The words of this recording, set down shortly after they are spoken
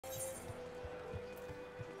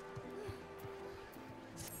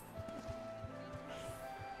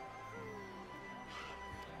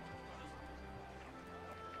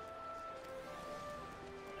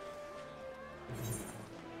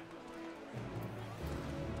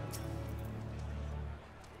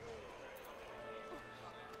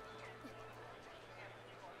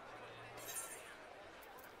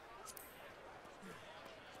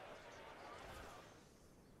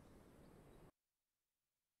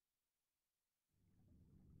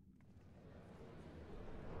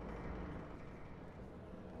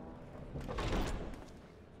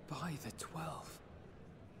Why the 12?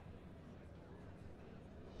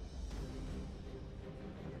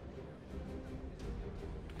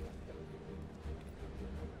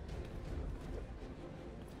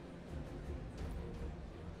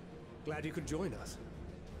 Glad you could join us.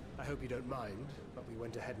 I hope you don't mind, but we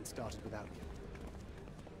went ahead and started without you.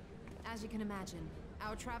 As you can imagine,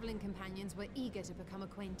 our traveling companions were eager to become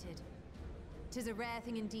acquainted. 'Tis a rare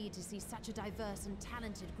thing indeed to see such a diverse and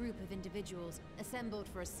talented group of individuals assembled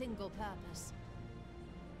for a single purpose.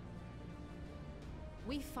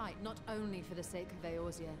 We fight not only for the sake of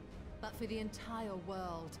Eorzea, but for the entire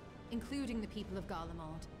world, including the people of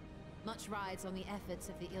Garlemald. Much rides on the efforts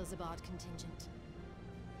of the Ilsabard contingent.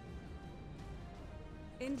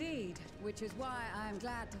 Indeed, which is why I am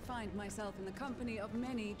glad to find myself in the company of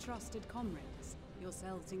many trusted comrades,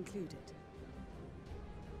 yourselves included.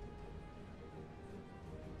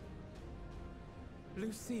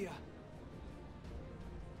 Lucia!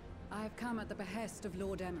 I have come at the behest of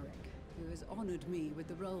Lord Emmerich, who has honored me with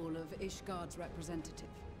the role of Ishgard's representative.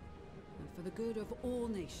 And for the good of all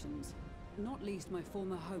nations, not least my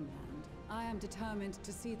former homeland, I am determined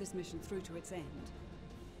to see this mission through to its end.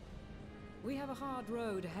 We have a hard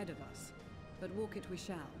road ahead of us, but walk it we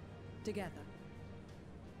shall, together.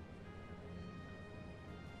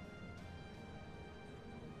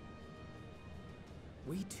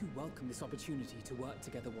 We too welcome this opportunity to work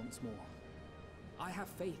together once more. I have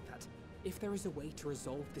faith that, if there is a way to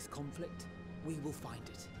resolve this conflict, we will find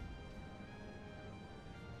it.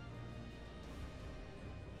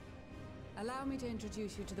 Allow me to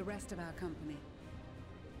introduce you to the rest of our company.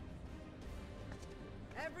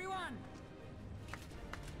 Everyone!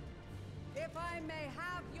 If I may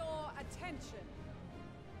have your attention.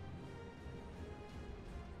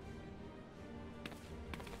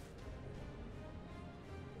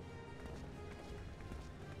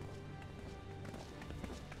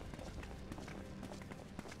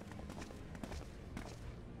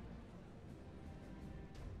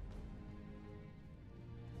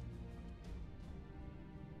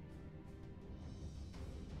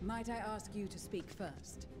 Might I ask you to speak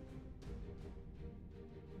first?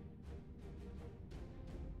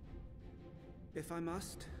 If I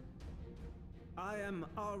must. I am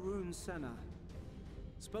Arun Senna,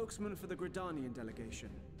 spokesman for the Gridanian delegation,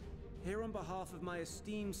 here on behalf of my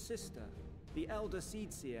esteemed sister, the Elder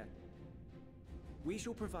Seedseer. We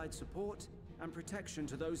shall provide support and protection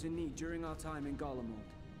to those in need during our time in Garlemald.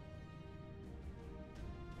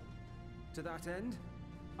 To that end,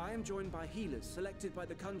 I am joined by healers selected by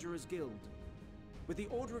the Conjurers Guild, with the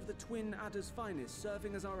Order of the Twin Adder's Finest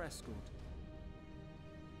serving as our escort.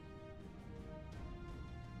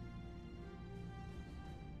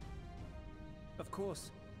 Of course,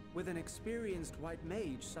 with an experienced white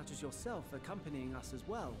mage such as yourself accompanying us as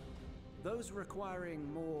well, those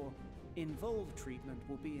requiring more involved treatment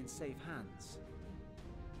will be in safe hands.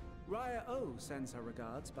 Raya O sends her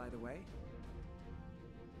regards, by the way.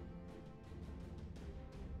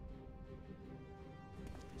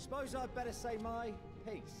 Suppose I'd better say my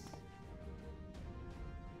piece.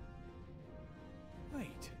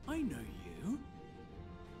 Wait, I know you.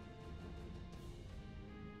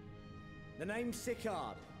 The name's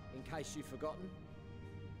Sicard, in case you've forgotten.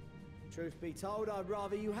 Truth be told, I'd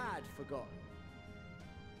rather you had forgotten.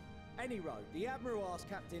 Any road, the Admiral asked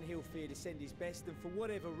Captain Hilfear to send his best, and for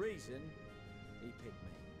whatever reason, he picked me.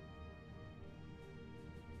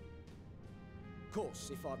 Of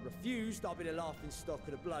course, if I'd refused, I'd be the laughingstock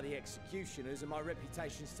of the bloody executioners, and my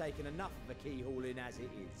reputation's taken enough of a keyhauling as it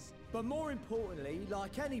is. But more importantly,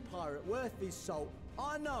 like any pirate worth his salt,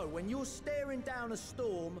 I know when you're staring down a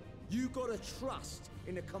storm, you gotta trust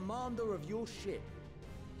in the commander of your ship.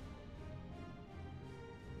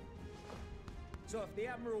 So if the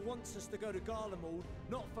Admiral wants us to go to Garlemald,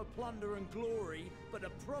 not for plunder and glory, but the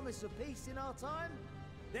promise of peace in our time,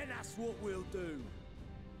 then that's what we'll do.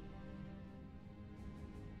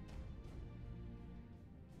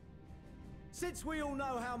 Since we all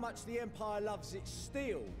know how much the Empire loves its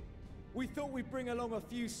steel, we thought we'd bring along a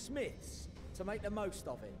few smiths to make the most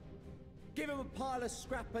of it. Give them a pile of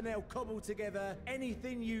scrap and they'll cobble together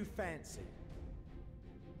anything you fancy.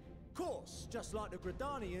 Of course, just like the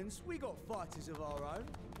Gridanians, we got fighters of our own.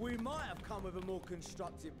 We might have come with a more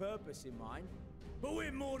constructive purpose in mind, but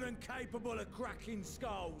we're more than capable of cracking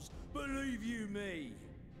skulls, believe you me.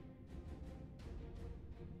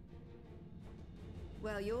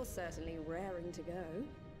 Well, you're certainly raring to go.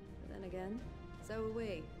 But then again, so are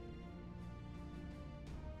we.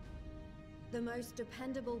 The most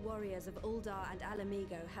dependable warriors of Uldar and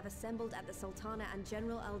Alamigo have assembled at the Sultana and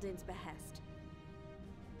General Aldin's behest.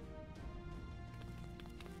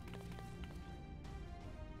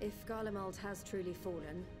 If Garlemald has truly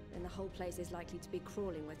fallen, then the whole place is likely to be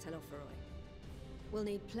crawling with Telophoroi. We'll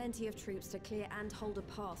need plenty of troops to clear and hold a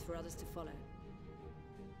path for others to follow.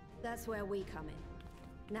 That's where we come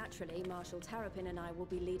in. Naturally, Marshal Terrapin and I will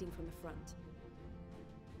be leading from the front.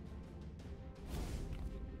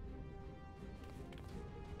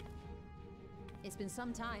 It's been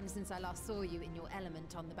some time since I last saw you in your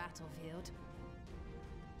element on the battlefield.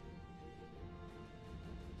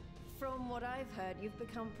 From what I've heard, you've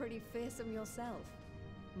become pretty fearsome yourself.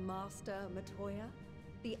 Master Matoya,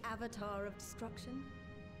 the Avatar of Destruction.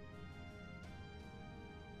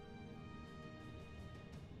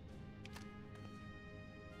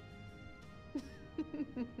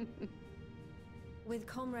 With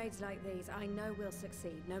comrades like these, I know we'll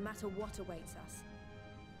succeed, no matter what awaits us.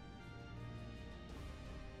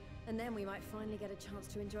 And then we might finally get a chance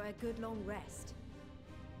to enjoy a good long rest.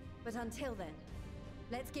 But until then,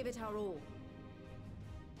 let's give it our all.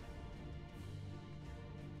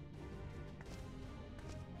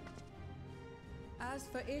 As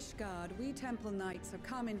for Ishgard, we Temple Knights have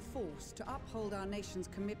come in force to uphold our nation's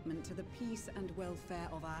commitment to the peace and welfare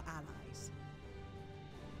of our allies.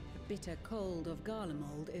 The bitter cold of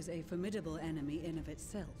Garlemald is a formidable enemy in of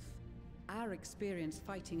itself. Our experience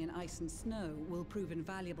fighting in ice and snow will prove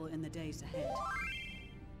invaluable in the days ahead.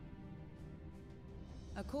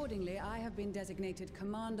 Accordingly, I have been designated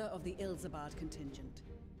commander of the Ilzabard contingent.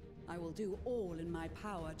 I will do all in my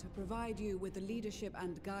power to provide you with the leadership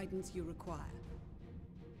and guidance you require.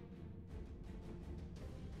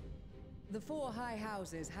 The four high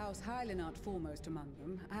houses, House Hylinart foremost among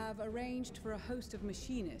them, have arranged for a host of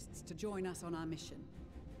machinists to join us on our mission.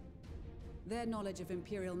 Their knowledge of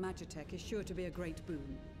Imperial Magitech is sure to be a great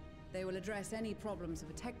boon. They will address any problems of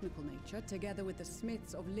a technical nature, together with the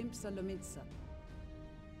smiths of Limpsa Lomitsa.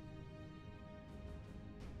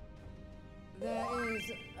 There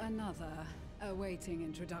is another awaiting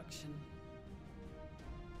introduction.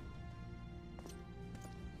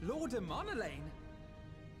 Lord Emanolain!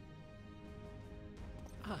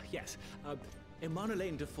 Ah, yes.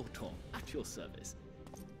 Emanolain de Forton, at your service.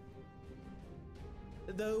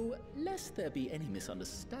 Though, lest there be any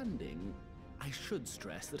misunderstanding, I should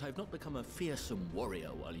stress that I've not become a fearsome warrior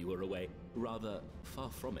while you were away. Rather, far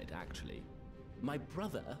from it, actually. My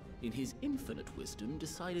brother, in his infinite wisdom,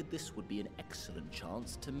 decided this would be an excellent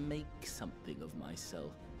chance to make something of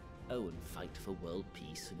myself. Oh, and fight for world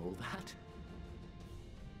peace and all that.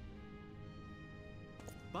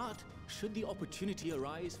 But, should the opportunity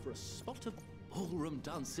arise for a spot of ballroom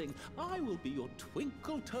dancing, I will be your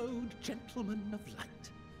twinkle-toed gentleman of light.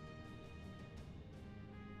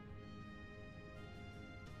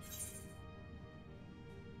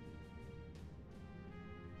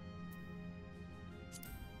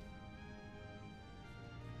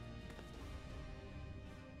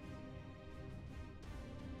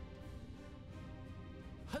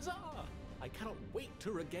 Huzzah! I cannot wait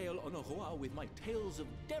to regale Honoroa with my tales of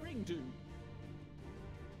derring-do.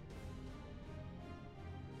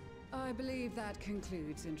 I believe that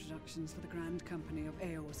concludes introductions for the Grand Company of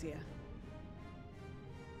Eorzea.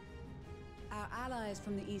 Our allies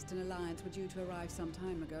from the Eastern Alliance were due to arrive some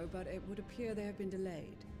time ago, but it would appear they have been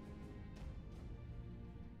delayed.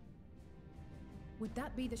 Would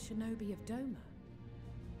that be the Shinobi of Doma?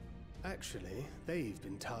 Actually, they've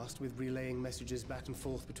been tasked with relaying messages back and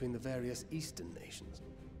forth between the various Eastern nations.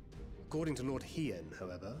 According to Lord Hien,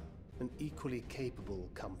 however, an equally capable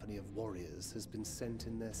company of warriors has been sent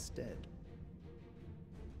in their stead.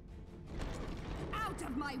 Out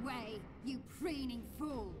of my way, you preening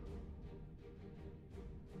fool!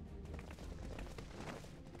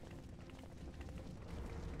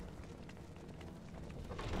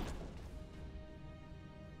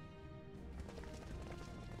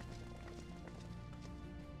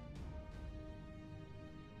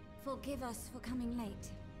 Forgive us for coming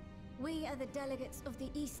late. We are the delegates of the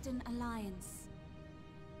Eastern Alliance.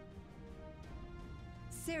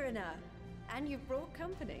 Cyrena, and you've brought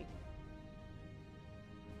company.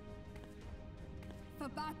 For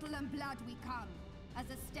battle and blood we come, as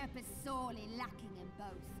a step is sorely lacking in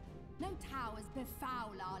both. No towers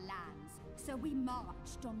befoul our lands, so we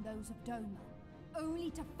marched on those of Doma, only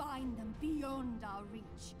to find them beyond our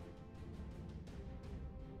reach.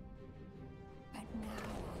 But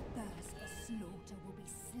now our thirst for slaughter will be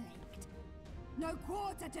slaked. No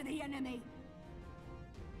quarter to the enemy!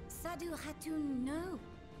 Sadu Hatun, no.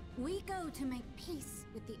 We go to make peace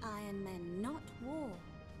with the Iron Men, not war.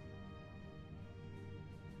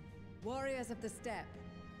 Warriors of the Steppe,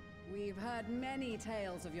 we've heard many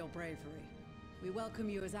tales of your bravery. We welcome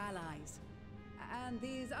you as allies. And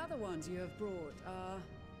these other ones you have brought are...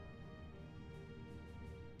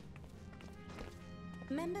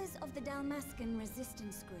 Members of the Dalmascan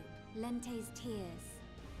resistance group, Lente's Tears.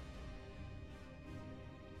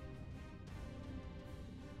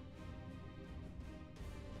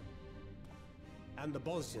 And the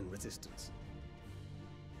Bosnian resistance.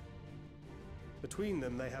 Between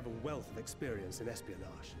them, they have a wealth of experience in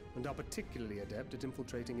espionage, and are particularly adept at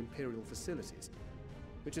infiltrating Imperial facilities,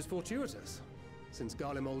 which is fortuitous, since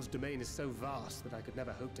Garlemald's domain is so vast that I could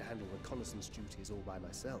never hope to handle reconnaissance duties all by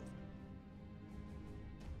myself.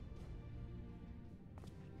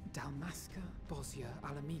 Dalmasca, Bosnia,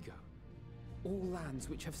 Alamigo. All lands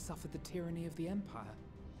which have suffered the tyranny of the Empire.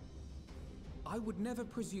 I would never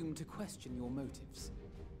presume to question your motives.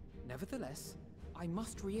 Nevertheless, I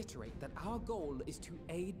must reiterate that our goal is to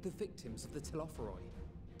aid the victims of the Telophoroi,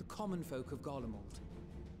 the common folk of Garlemald.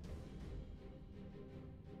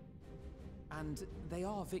 And they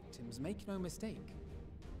are victims, make no mistake.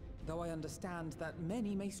 Though I understand that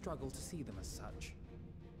many may struggle to see them as such.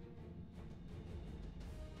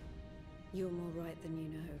 You're more right than you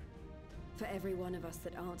know. For every one of us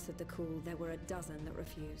that answered the call, there were a dozen that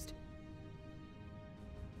refused.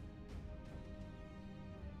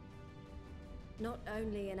 Not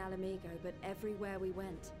only in Alamigo, but everywhere we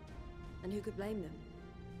went. And who could blame them?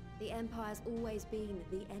 The Empire's always been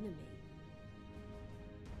the enemy.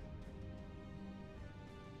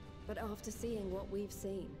 But after seeing what we've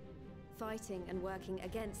seen, fighting and working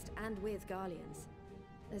against and with Garleans,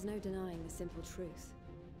 there's no denying the simple truth.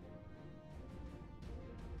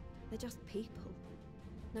 They're just people.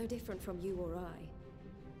 No different from you or I.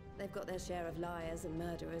 They've got their share of liars and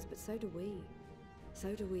murderers, but so do we.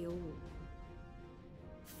 So do we all.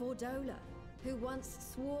 Fordola, who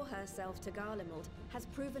once swore herself to Garlemald, has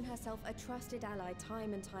proven herself a trusted ally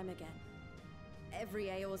time and time again. Every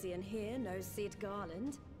Eorzean here knows Cid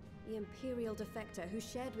Garland, the Imperial defector who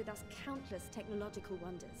shared with us countless technological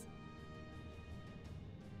wonders.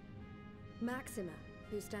 Maxima,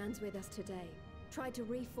 who stands with us today, tried to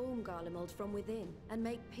reform Garlemald from within and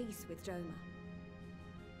make peace with Doma.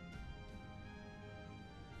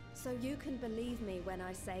 So you can believe me when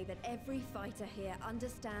I say that every fighter here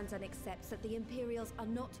understands and accepts that the Imperials are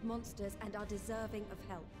not monsters and are deserving of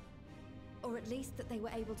help. Or at least that they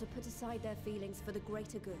were able to put aside their feelings for the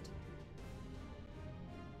greater good.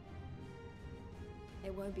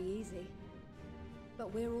 It won't be easy,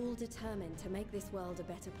 but we're all determined to make this world a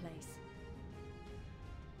better place.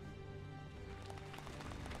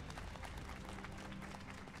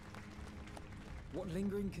 What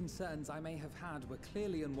lingering concerns I may have had were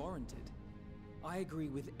clearly unwarranted. I agree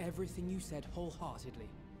with everything you said wholeheartedly.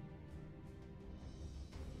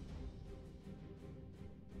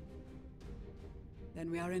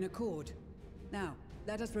 Then we are in accord. Now,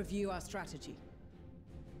 let us review our strategy.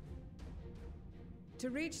 To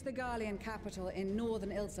reach the Garlean capital in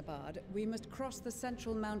northern Ilsabard, we must cross the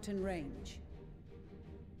central mountain range.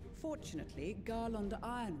 Fortunately, Garlond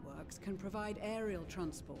Ironworks can provide aerial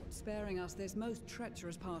transport, sparing us this most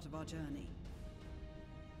treacherous part of our journey.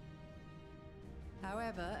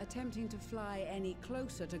 However, attempting to fly any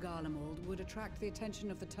closer to Garlemald would attract the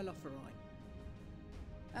attention of the Telophoroi.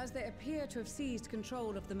 As they appear to have seized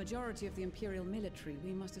control of the majority of the Imperial military,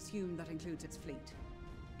 we must assume that includes its fleet.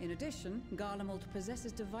 In addition, Garlemald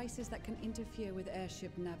possesses devices that can interfere with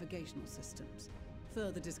airship navigational systems,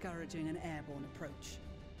 further discouraging an airborne approach.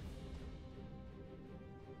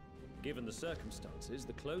 Given the circumstances,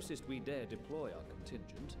 the closest we dare deploy our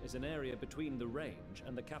contingent is an area between the range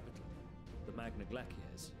and the capital, the Magna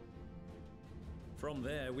Glaciers. From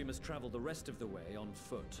there, we must travel the rest of the way on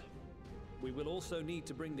foot. We will also need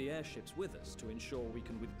to bring the airships with us to ensure we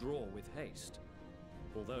can withdraw with haste.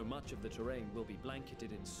 Although much of the terrain will be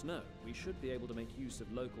blanketed in snow, we should be able to make use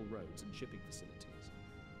of local roads and shipping facilities.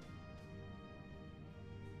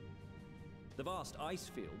 The vast ice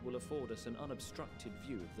field will afford us an unobstructed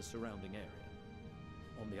view of the surrounding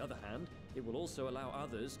area. On the other hand, it will also allow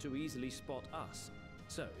others to easily spot us,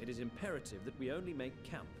 so it is imperative that we only make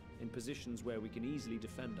camp in positions where we can easily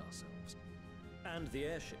defend ourselves. And the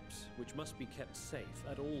airships, which must be kept safe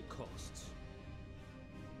at all costs.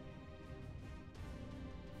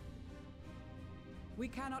 We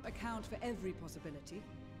cannot account for every possibility,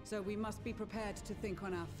 so we must be prepared to think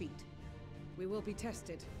on our feet. We will be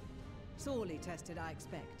tested. Sorely tested, I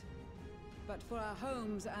expect. But for our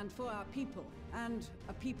homes and for our people, and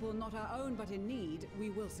a people not our own but in need,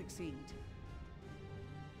 we will succeed.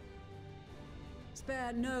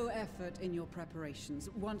 Spare no effort in your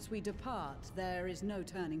preparations. Once we depart, there is no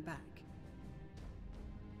turning back.